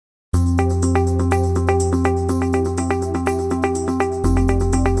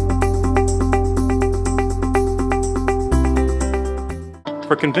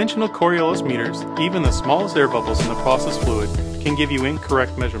conventional Coriolis meters, even the smallest air bubbles in the process fluid can give you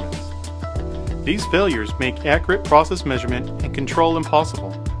incorrect measurements. These failures make accurate process measurement and control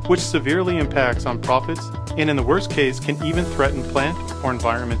impossible, which severely impacts on profits and in the worst case can even threaten plant or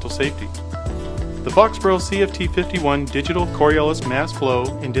environmental safety. The Foxboro CFT51 digital Coriolis mass flow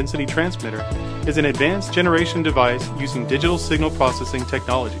and density transmitter is an advanced generation device using digital signal processing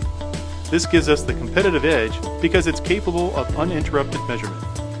technology. This gives us the competitive edge because it's capable of uninterrupted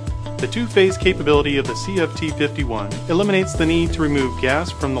measurement. The two-phase capability of the CFT51 eliminates the need to remove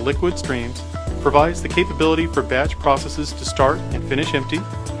gas from the liquid streams, provides the capability for batch processes to start and finish empty,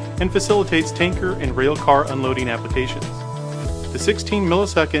 and facilitates tanker and rail car unloading applications. The 16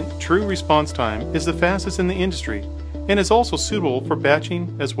 millisecond true response time is the fastest in the industry and is also suitable for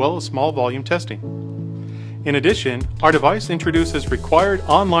batching as well as small volume testing. In addition, our device introduces required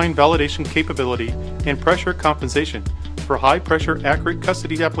online validation capability and pressure compensation for high pressure accurate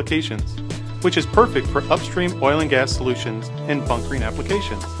custody applications, which is perfect for upstream oil and gas solutions and bunkering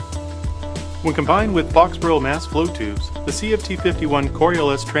applications. When combined with Foxboro mass flow tubes, the CFT51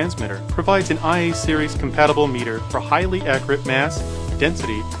 Coriolis transmitter provides an IA series compatible meter for highly accurate mass,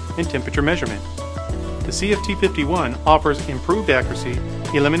 density, and temperature measurement. The CFT51 offers improved accuracy,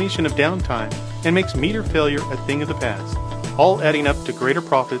 elimination of downtime, and makes meter failure a thing of the past, all adding up to greater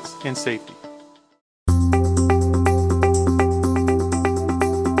profits and safety.